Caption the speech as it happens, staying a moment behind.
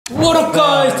What up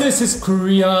guys, this is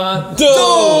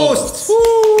K-Dost!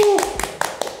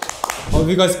 How have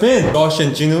you guys been? Josh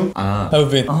and Jinu? How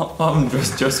have you been? I'm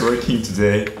just working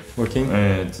today. Working?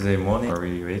 Today morning,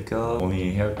 we wake up,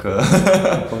 only haircut.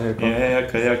 Yeah,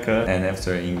 haircut. And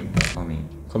after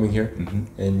coming here.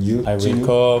 And you, I Jinu? wake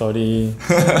up, study,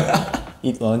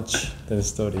 eat lunch, then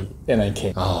study, then I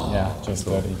came. Yeah, just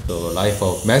study. The life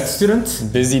of math student.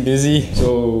 Busy.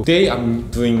 So today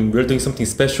we're doing something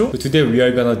special. So today we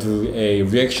are gonna do a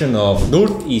reaction of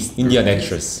Northeast Indian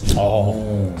actress.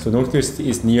 Oh. So Northeast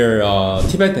is near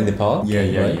Tibet and Nepal.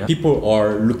 Yeah. People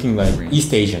are looking like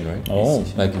East Asian, right? Oh.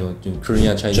 Like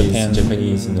Korean, Chinese,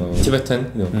 Japanese,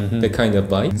 Tibetan, that kind of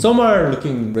vibe. Some are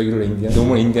looking regular Indian,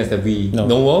 normal Indians that we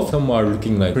know of. Some are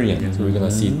looking like Korean. So we're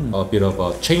gonna see a bit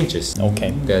of changes.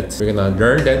 Okay. That we're gonna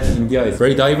learn that India is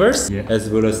very diverse as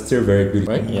well as still very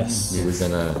beautiful, right? Yes. We're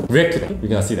gonna react to them. We're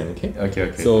gonna see them, okay?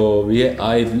 Okay. So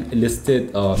I've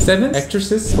listed 7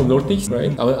 actresses from Northeast,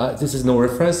 right? This is no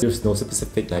reference. There's no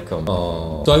specific like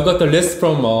So I got the list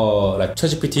from like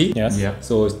ChatGPT. Yes. Yeah.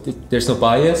 So there's no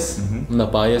bias. I'm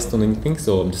not biased on anything.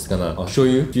 So I'm just gonna show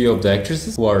you a few of the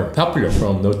actresses who are popular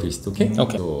from Northeast. Okay.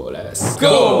 Okay. So let's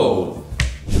go.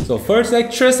 So first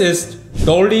actress is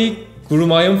Dolly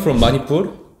Gurumayam from Manipur.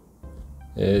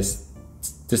 Is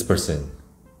this person?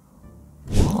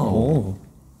 Oh.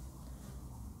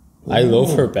 I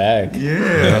love her bag.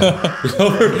 Yeah.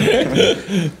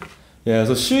 Yeah,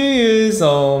 so she is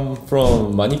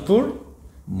from Manipur,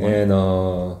 and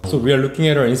so we are looking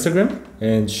at her Instagram,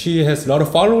 and she has a lot of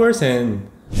followers, and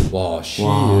wow, she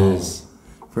is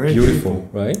Very beautiful,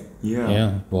 right?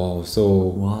 Yeah. Wow,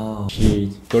 so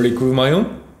she Dolly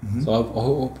Gurumayam. So I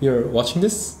hope you're watching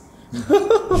this.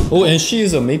 Oh, and she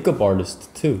is a makeup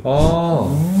artist too.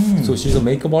 So she's a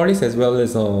makeup artist as well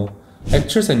as a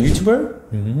actress and YouTuber,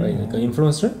 right? Like an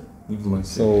influencer.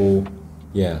 So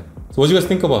yeah. So what do you guys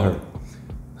think about her?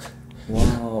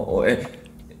 Wow.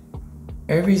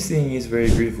 Everything is very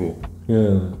beautiful.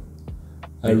 Yeah,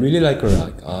 I really like her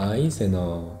like eyes and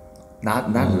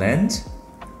Not lens.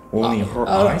 Only her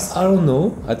eyes. I don't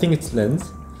know. I think it's lens.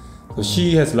 So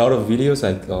she has a lot of videos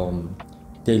like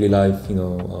daily life,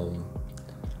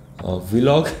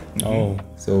 vlog. Oh.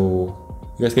 So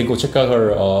you guys can go check out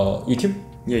her YouTube.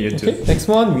 Yeah, YouTube. Okay. Next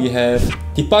one we have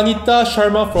Dipanita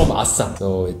Sharma from Assam.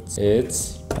 So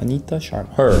it's Anita Sharma.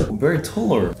 her. Very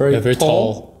taller. Very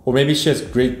tall. Or maybe she has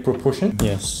great proportion.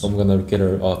 Yes. So I'm gonna look at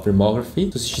her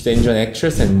filmography. So she's an Indian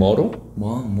actress and model.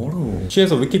 Wow, model. She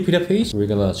has a Wikipedia page. We're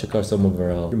gonna check out some of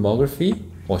her filmography.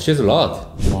 Oh, she has a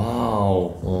lot.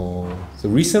 Wow. So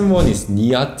recent one is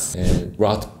Niyat and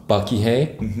Rat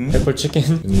Bakihe, Pepper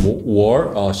Chicken, and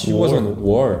War. She was on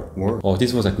War. Oh,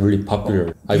 this was like really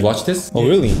popular. I watched this. Oh,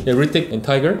 really? Yeah, Ritik and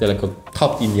Tiger. They're like a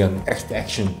top Indian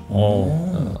action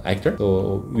actor.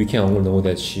 So we can all know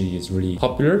that she is really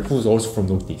popular. Who's also from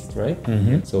Northeast, right?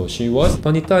 So she was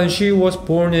Panita, and she was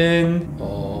born in.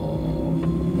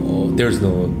 There's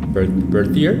no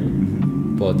birth year,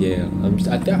 but yeah,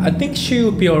 I think she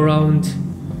will be around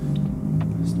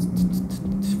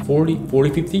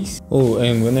 50s. Oh,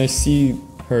 and when I see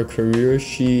her career,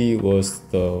 she was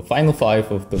the final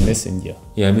 5 of the Miss India.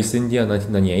 Yeah, Miss India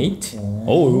 1998.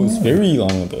 Oh, it was very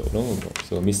long ago.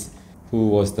 So who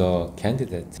was the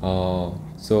candidate?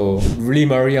 So really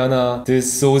Mariana De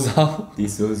Souza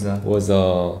was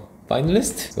a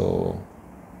finalist. So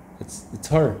it's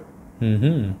her.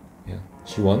 Yeah,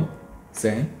 she won.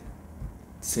 Same.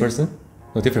 Person?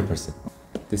 No, different person.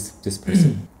 This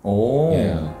person. Oh.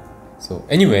 Yeah. So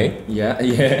anyway. Yeah.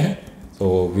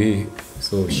 So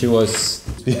she was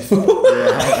beautiful.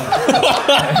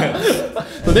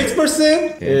 The next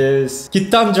person is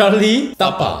Gitanjali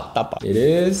Tapa. It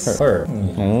is her.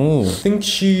 Oh. I think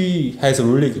she has a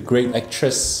really great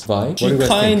actress vibe. She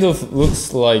kind of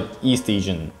looks like East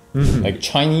Asian. Like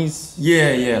Chinese.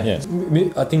 Yeah.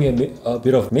 I think a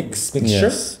bit of mixture.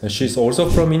 Yes. And she's also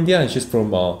from India, and she's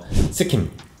from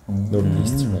Sikkim,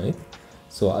 Northeast, right?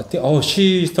 So I think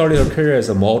she started her career as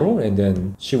a model, and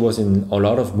then she was in a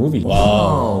lot of movies.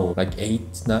 Wow. Like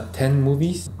 10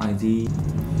 movies. ID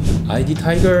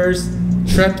Tigers,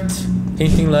 Trapped,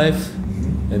 Painting Life,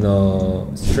 and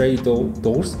Stray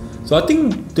Doors. So I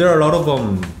think there are a lot of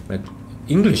like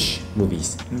English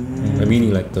movies. I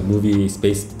mean, like the movie is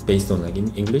based on like in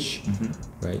English,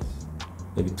 right?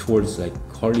 Maybe towards like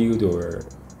Hollywood or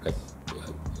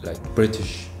like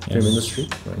British film industry,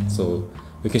 right? So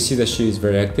we can see that she is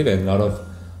very active, and a lot of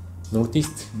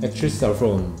Northeast actresses are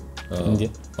from India.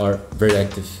 Are very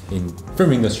active in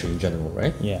film industry in general,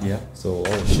 right? Yeah. So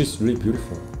she's really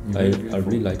beautiful. I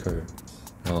really like her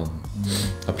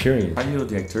appearance. Are you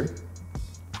the actor?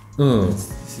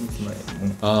 Seems like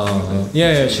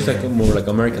yeah, she's like more like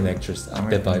American actress.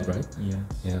 That vibe, right?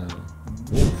 yeah.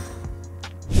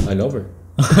 Oof. I love her.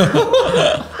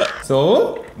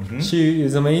 So she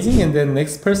is amazing, and then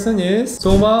next person is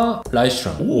Soma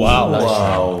Lystrom.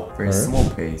 Wow. Very small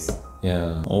face.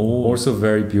 Yeah. Oh. Also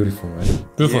very beautiful, right?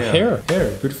 Beautiful Yeah. hair.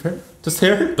 Beautiful hair. Just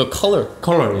hair. The color.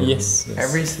 Color. Yeah. Yes.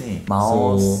 Everything. So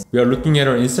Mouse. we are looking at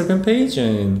her Instagram page,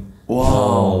 and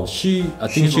Wow. I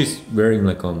think she's wearing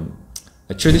like a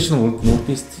traditional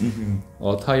Northeast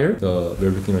attire.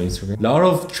 We're looking on Instagram. A lot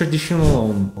of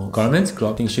traditional garments.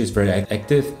 I think she's very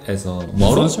active as a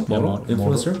model.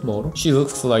 Model. She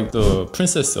looks like the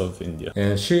princess of India.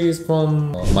 And she is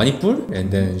from Manipur, and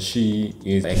then she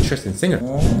is actress and singer.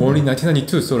 Born in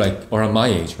 1992, so like around my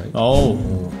age, right? Oh.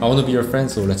 I want to be your friend,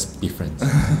 so let's be friends.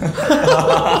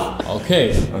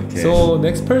 Okay. So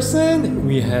next person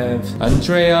we have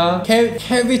Andrea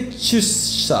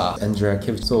Kevichusa. Andrea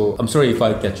Kevichusa. So I'm sorry if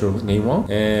I get your name wrong.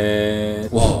 And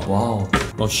wow,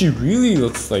 Well, she really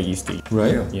looks like East Asian.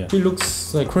 right? Yeah. She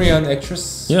looks like Korean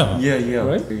actress. Yeah. Yeah.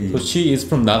 Right? So she is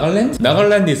from Nagaland.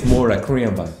 Nagaland is more like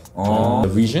Korean vibe. Oh. The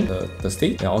region, the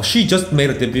state. Yeah, she just made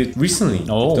a debut recently.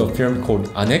 Oh. The film called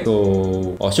Anek.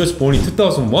 So she was born in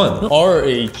 2001. Our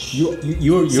age.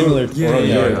 You're Similar.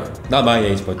 you're not my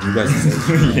age, but you guys'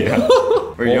 age. Yeah.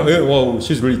 Very young. Wow,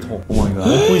 she's really tall. Oh my god.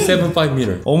 1.75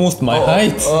 meter. Almost my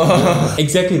height.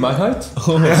 Exactly my height.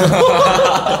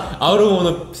 I don't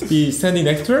want to be standing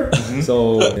next to her.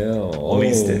 So yeah.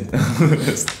 Only stand.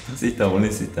 Sit down.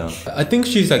 Only sit down. I think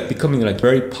she's like becoming like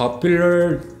very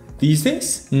popular these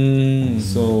days.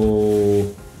 So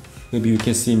maybe we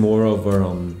can see more of her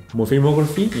more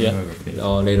filmography. Yeah.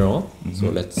 Later on. So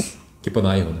let's keep an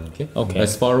eye on her. Okay. Okay.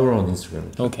 Let's follow her on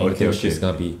Instagram. Okay. I think she's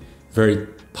gonna be very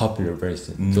popular very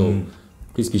soon. So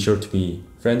please be sure to be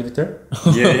friends with her.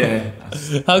 Yeah.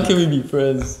 How can we be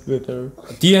friends with her?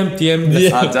 DM.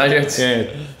 Yeah. Direct. Yeah.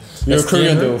 We're Let's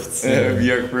Korean DM her. Dosts.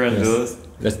 We are friends. Yes.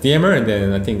 Let's DM her, and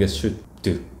then I think that should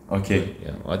do. Okay.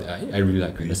 Yeah, I really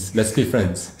like her. Let's be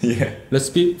friends. Yeah. Let's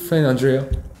be friend Andrea.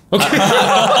 Okay.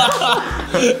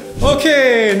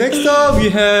 Okay. Next up we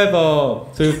have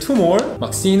so two more.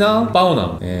 Maxina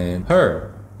Baonam and her.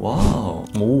 Wow.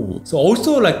 Oh. So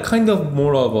also like kind of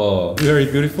more of a very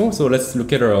beautiful. So let's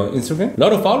look at her on Instagram. A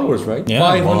lot of followers, right? Yeah.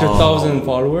 500,000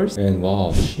 followers. And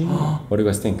wow, what do you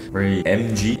guys think? Very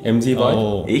MG. MZ vibe?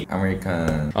 Oh.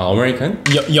 American. American?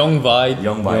 Young vibe.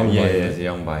 Young vibe. Young vibe. Yes,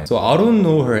 young vibe. So I don't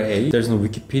know her age. There's no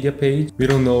Wikipedia page. We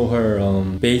don't know her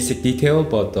basic detail,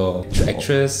 but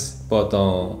actress. But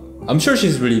I'm sure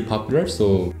she's really popular.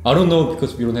 So I don't know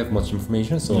because we don't have much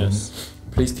information. So Yes.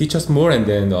 please teach us more, and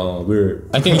then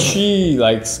I think she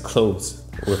likes clothes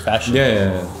or fashion.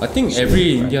 Yeah. I think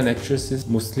every Indian actresses,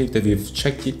 mostly that we've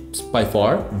checked it by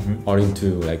far, are into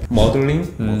like modeling,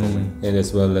 and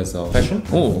as well as fashion.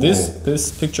 Oh,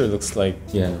 this picture looks like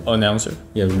Yeah. announcer.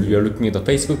 Yeah, we are looking at the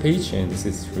Facebook page, and this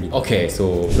is really okay. So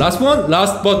last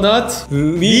but not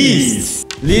least,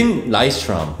 Lynn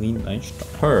Lystrom. Lean Lystrom.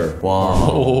 Her. Wow.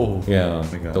 Oh. Yeah,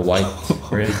 God. the white.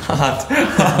 Very hot.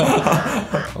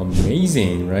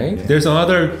 Amazing, right? There's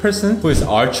another person who is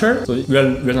Archer. So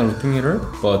we're not looking at her,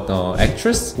 but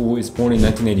actress who is born in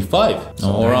 1985.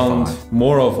 So around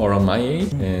around my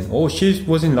age, and she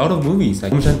was in a lot of movies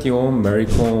like Home Shanti Home, Mary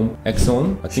Kom,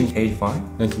 Exxon. I think 85.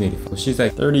 1985. So she's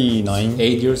like 39.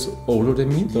 8 years older than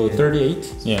me, so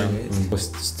 38. Yeah. But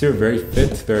still very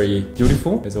fit, very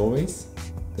beautiful as always.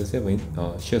 Does she have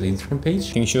she has an Instagram I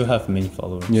page? think she'll have many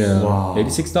followers. Yeah. Wow.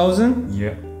 86,000.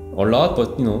 Yeah. A lot,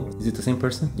 but is it the same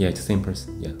person? Yeah, it's the same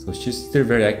person. Yeah, so she's still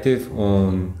very active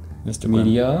on Instagram.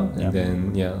 media, and Yeah.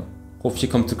 then hope she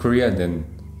comes to Korea, and then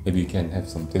maybe we can have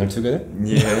some dinner together.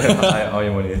 Yeah. I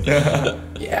want it.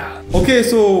 Yeah. Okay,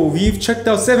 so we've checked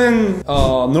out 7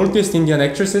 Northeast Indian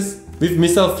actresses. We've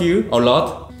missed out a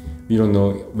lot. We don't know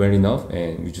well enough,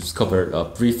 and we just covered a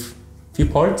brief few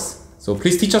parts. So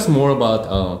please teach us more about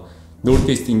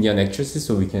Northeast Indian actresses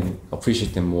so we can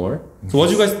appreciate them more. So what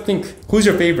do you guys think? Who's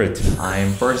your favorite?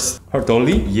 I'm first. Her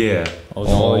Dolly? Yeah. Oh,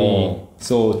 Dolly.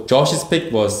 So Josh's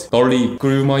pick was Dolly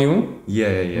Gurumayung.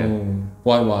 Yeah.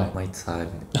 Why? My type.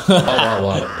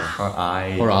 Why? Her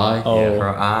eye. Her eye. Yeah, Oh.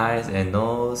 her eyes and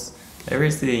nose.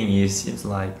 Everything seems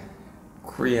like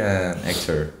Korean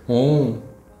actor. Oh.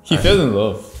 He fell in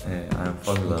love. Yeah, I'm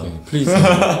fall in love. Okay. Please.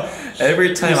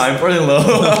 Every time I'm fall in love.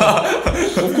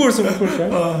 Of course,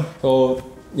 right? So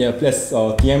yeah, let's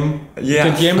DM. Yeah.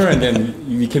 You can DM her, and then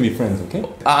we can be friends. Okay.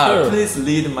 Sure. Please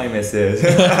read my message.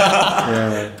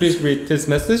 Yeah. Please read this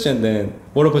message, and then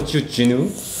what about you, Jinu?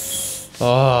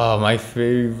 My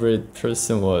favorite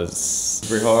person was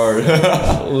Very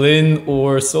hard. Lin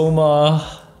or Soma.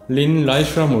 Lin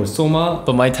Raishram or Soma.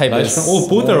 But my type is. Raishram. Oh,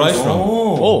 both are Raishram.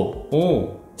 Oh.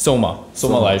 Oh. Soma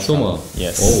Raishram. Soma.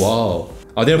 Yes. Oh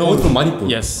wow. They're both from Manipur.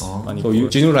 Yes. Manipur. So you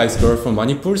Jinu likes girl from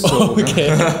Manipur. So Okay.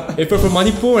 if you're from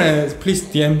Manipur, please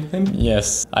DM him.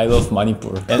 Yes, I love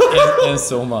Manipur and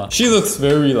Soma. She looks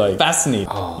very like fascinating.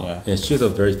 Yeah, she's a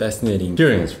very fascinating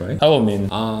experience, right? How about Min?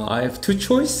 I have two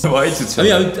choices. Why did you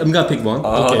I mean, I'm gonna pick one.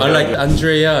 Okay. I like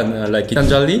Andrea and I like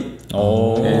Gitanjali.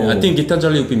 Oh. And I think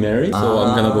Gitanjali will be married, so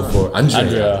I'm gonna go for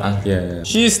Andrea. Yeah.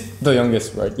 She's the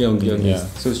youngest, right? Youngest. Yeah.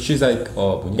 So she's like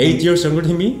 8 years younger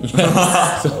than me.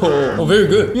 So Oh, very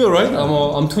good. you're right.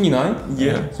 I'm 29.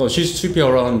 Yeah. So she should be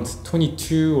around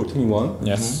 22 or 21.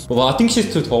 Yes. But I think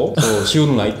she's too tall, so she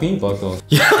wouldn't like me. But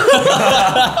yeah,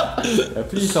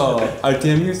 please, I'll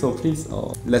DM you. So please,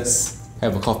 let's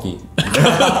have a coffee.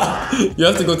 You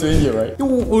have to go to India, right?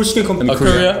 Or she can come to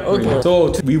Korea? Okay.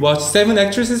 So we watched 7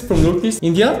 actresses from Northeast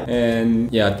India,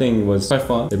 and yeah, I think it was quite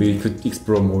fun. That we could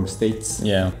explore more states.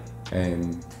 Yeah.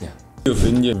 And yeah. Of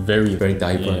India, very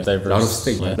Diverse. Yeah, diverse. A lot of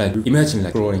states. Yeah. Like imagine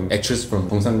like growing actress from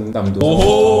Gyeongsang-namdo.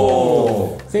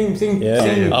 Oh. Same. Yeah.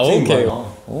 Same, Oh, same okay. vibe.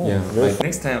 Oh, Yeah. very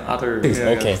Next time, other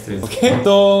Okay. Okay,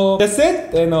 so that's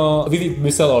it. And we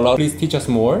sell a lot. Please teach us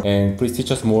more, and please teach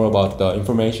us more about the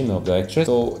information of the actress.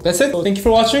 So that's it. So thank you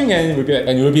for watching, and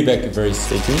we'll be back very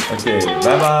soon. Okay,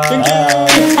 bye bye. Thank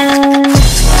you.